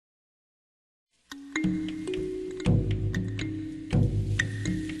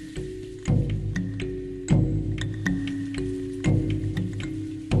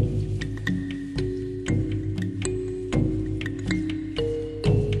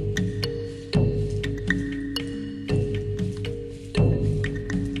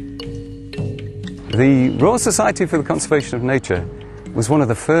The Royal Society for the Conservation of Nature was one of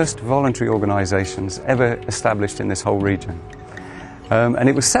the first voluntary organisations ever established in this whole region. And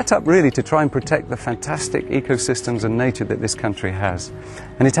it was set up really to try and protect the fantastic ecosystems and nature that this country has.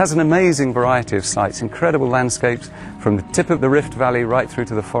 And it has an amazing variety of sites, incredible landscapes from the tip of the Rift Valley right through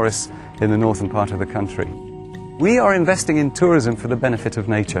to the forests in the northern part of the country. We are investing in tourism for the benefit of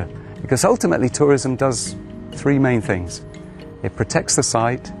nature, because ultimately tourism does three main things. It protects the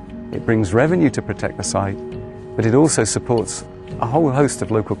site, it brings revenue to protect the site, but it also supports a whole host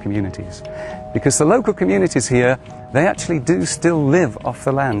of local communities. Because the local communities here, they actually do still live off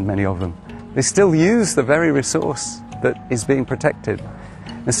the land, many of them. They still use the very resource that is being protected.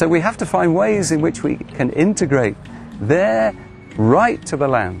 And so we have to find ways in which we can integrate their right to the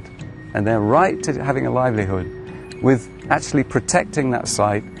land and their right to having a livelihood with actually protecting that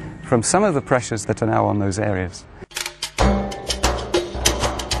site from some of the pressures that are now on those areas.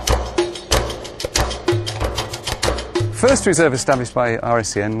 First reserve established by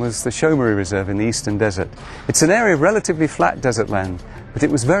RSCN was the Omaha Reserve in the Eastern Desert. It's an area of relatively flat desert land, but it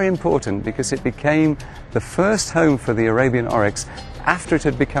was very important because it became the first home for the Arabian oryx after it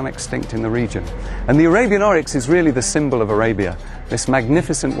had become extinct in the region. And the Arabian oryx is really the symbol of Arabia, this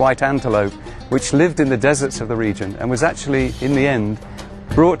magnificent white antelope which lived in the deserts of the region and was actually, in the end,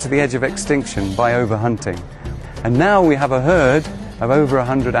 brought to the edge of extinction by overhunting. And now we have a herd of over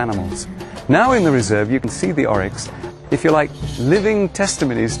 100 animals. Now in the reserve you can see the oryx, if you like, living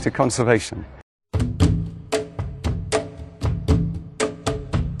testimonies to conservation.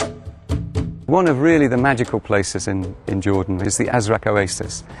 One of really the magical places in Jordan is the Azraq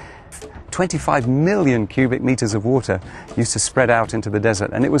Oasis. 25 million cubic meters of water used to spread out into the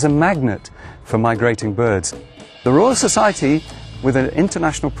desert, and it was a magnet for migrating birds. The Royal Society, with an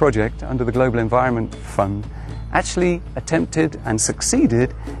international project under the Global Environment Fund, actually attempted and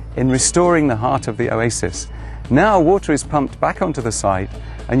succeeded in restoring the heart of the oasis. Now water is pumped back onto the site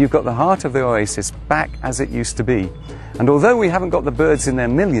and you've got the heart of the oasis back as it used to be. And although we haven't got the birds in their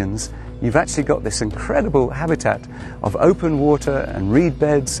millions, you've actually got this incredible habitat of open water and reed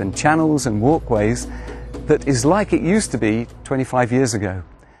beds and channels and walkways that is like it used to be 25 years ago.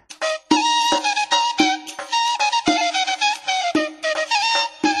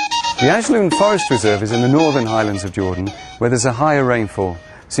 The Ajloun Forest Reserve is in the northern highlands of Jordan, where there's a higher rainfall.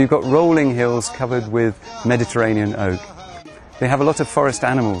 So you've got rolling hills covered with Mediterranean oak. They have a lot of forest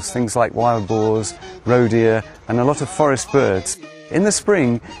animals, things like wild boars, roe deer, and a lot of forest birds. In the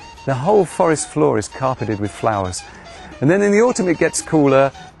spring, the whole forest floor is carpeted with flowers. And then in the autumn it gets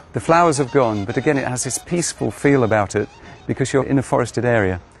cooler, the flowers have gone, but again it has this peaceful feel about it because you're in a forested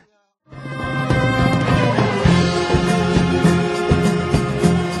area.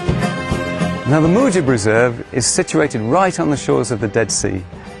 Now the Mujib Reserve is situated right on the shores of the Dead Sea,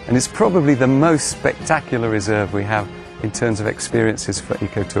 and it's probably the most spectacular reserve we have in terms of experiences for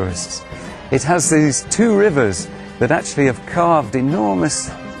ecotourists. It has these two rivers that actually have carved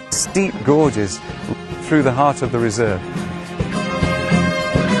enormous steep gorges through the heart of the reserve.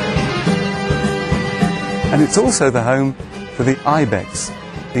 And it's also the home for the ibex.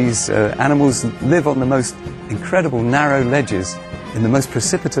 These animals live on the most incredible narrow ledges in the most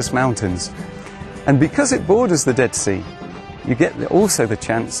precipitous mountains. And because it borders the Dead Sea, you get also the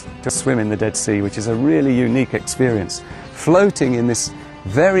chance to swim in the Dead Sea, which is a really unique experience. Floating in this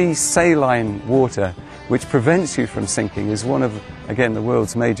very saline water, which prevents you from sinking, is one of, again, the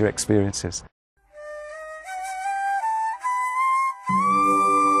world's major experiences.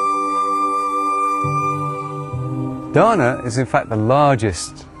 Dana is in fact the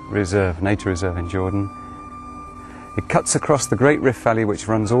largest reserve, nature reserve in Jordan. It cuts across the Great Rift Valley, which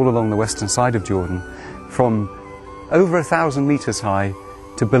runs all along the western side of Jordan, from over 1,000 meters high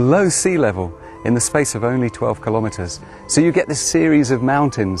to below sea level in the space of only 12 kilometers. So you get this series of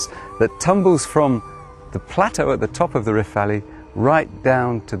mountains that tumbles from the plateau at the top of the Rift Valley right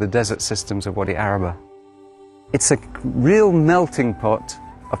down to the desert systems of Wadi Araba. It's a real melting pot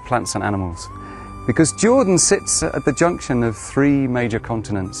of plants and animals, because Jordan sits at the junction of three major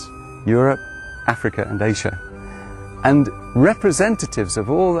continents: Europe, Africa and Asia. And representatives of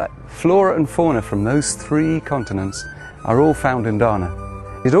all that flora and fauna from those three continents are all found in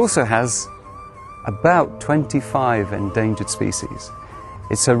Dana. It also has about 25 endangered species.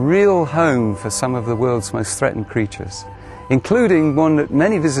 It's a real home for some of the world's most threatened creatures, including one that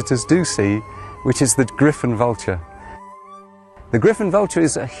many visitors do see, which is the griffon vulture. The griffon vulture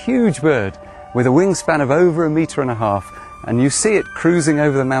is a huge bird with a wingspan of over 1.5 meters, and you see it cruising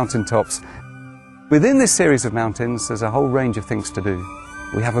over the mountaintops. Within this series of mountains, there's a whole range of things to do.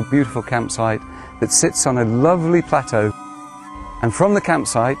 We have a beautiful campsite that sits on a lovely plateau. And from the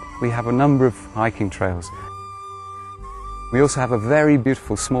campsite, we have a number of hiking trails. We also have a very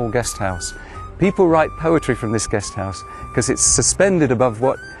beautiful small guest house. People write poetry from this guest house because it's suspended above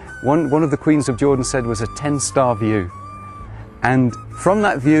what one of the Queens of Jordan said was a 10-star view. And from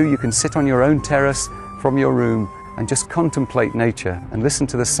that view, you can sit on your own terrace from your room and just contemplate nature and listen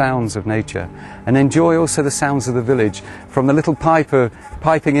to the sounds of nature and enjoy also the sounds of the village, from the little piper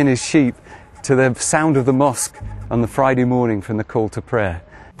piping in his sheep to the sound of the mosque on the Friday morning from the call to prayer.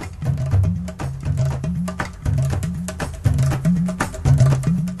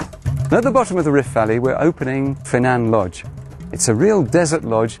 At the bottom of the Rift Valley, we're opening Finan Lodge. It's a real desert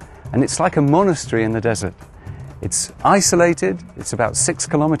lodge, and it's like a monastery in the desert. It's isolated, it's about 6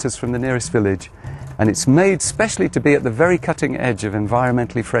 kilometers from the nearest village, and it's made specially to be at the very cutting edge of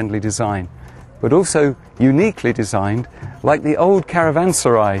environmentally friendly design, but also uniquely designed, like the old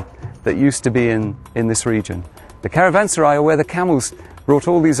caravanserai that used to be in this region. The caravanserai are where the camels brought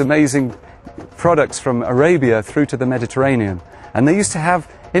all these amazing products from Arabia through to the Mediterranean, and they used to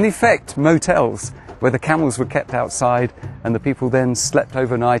have, in effect, motels where the camels were kept outside and the people then slept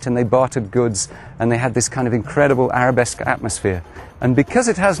overnight and they bartered goods, and they had this kind of incredible arabesque atmosphere. And because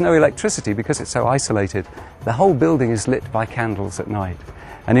it has no electricity, because it's so isolated, the whole building is lit by candles at night.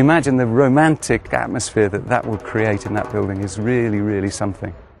 And imagine the romantic atmosphere that that would create in that building is really, really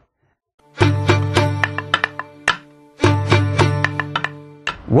something.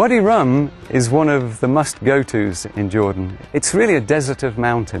 Wadi Rum is one of the must-go-tos in Jordan. It's really a desert of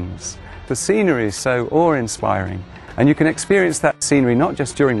mountains. The scenery is so awe-inspiring, and you can experience that scenery not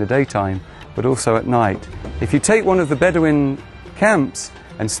just during the daytime, but also at night. If you take one of the Bedouin camps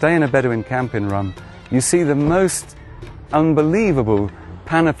and stay in a Bedouin camp in Rum, you see the most unbelievable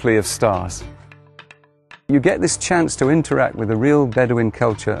panoply of stars. You get this chance to interact with a real Bedouin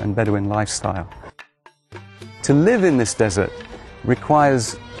culture and Bedouin lifestyle. To live in this desert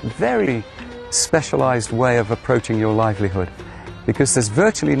requires a very specialized way of approaching your livelihood, because there's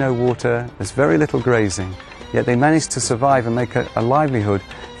virtually no water, there's very little grazing, yet they manage to survive and make a livelihood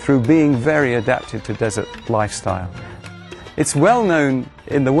through being very adapted to desert lifestyle. It's well known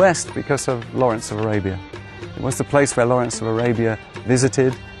in the West because of Lawrence of Arabia. It was the place where Lawrence of Arabia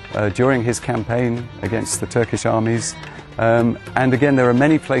visited during his campaign against the Turkish armies. And again, there are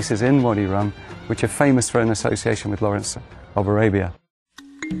many places in Wadi Rum which are famous for an association with Lawrence of Arabia.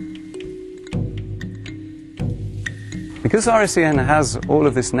 Because RSEN has all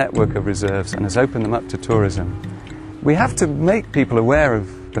of this network of reserves and has opened them up to tourism, we have to make people aware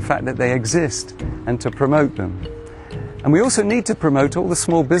of the fact that they exist and to promote them. And we also need to promote all the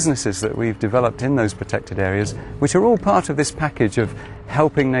small businesses that we've developed in those protected areas, which are all part of this package of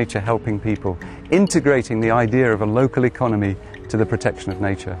helping nature, helping people, integrating the idea of a local economy to the protection of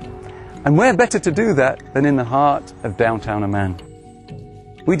nature. And where better to do that than in the heart of downtown Amman?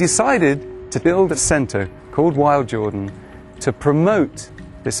 We decided to build a centre called Wild Jordan to promote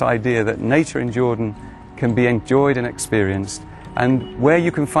this idea that nature in Jordan can be enjoyed and experienced, and where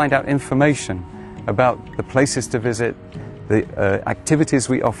you can find out information about the places to visit, the activities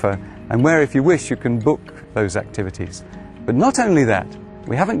we offer, and where, if you wish, you can book those activities. But not only that,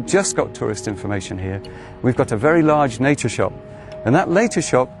 we haven't just got tourist information here, we've got a very large nature shop, and that nature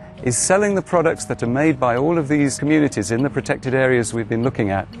shop is selling the products that are made by all of these communities in the protected areas we've been looking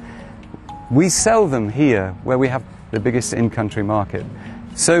at. We sell them here where we have the biggest in-country market.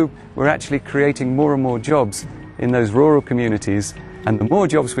 So we're actually creating more and more jobs in those rural communities, and the more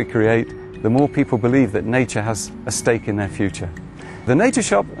jobs we create, the more people believe that nature has a stake in their future. The nature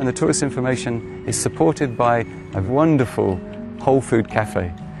shop and the tourist information is supported by a wonderful whole food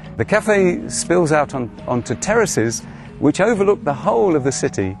cafe. The cafe spills out onto terraces which overlook the whole of the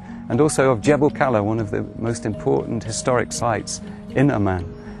city and also of Jebel Kala, one of the most important historic sites in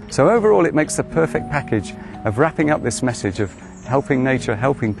Amman. So overall it makes the perfect package of wrapping up this message of helping nature,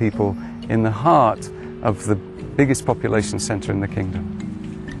 helping people in the heart of the biggest population centre in the kingdom.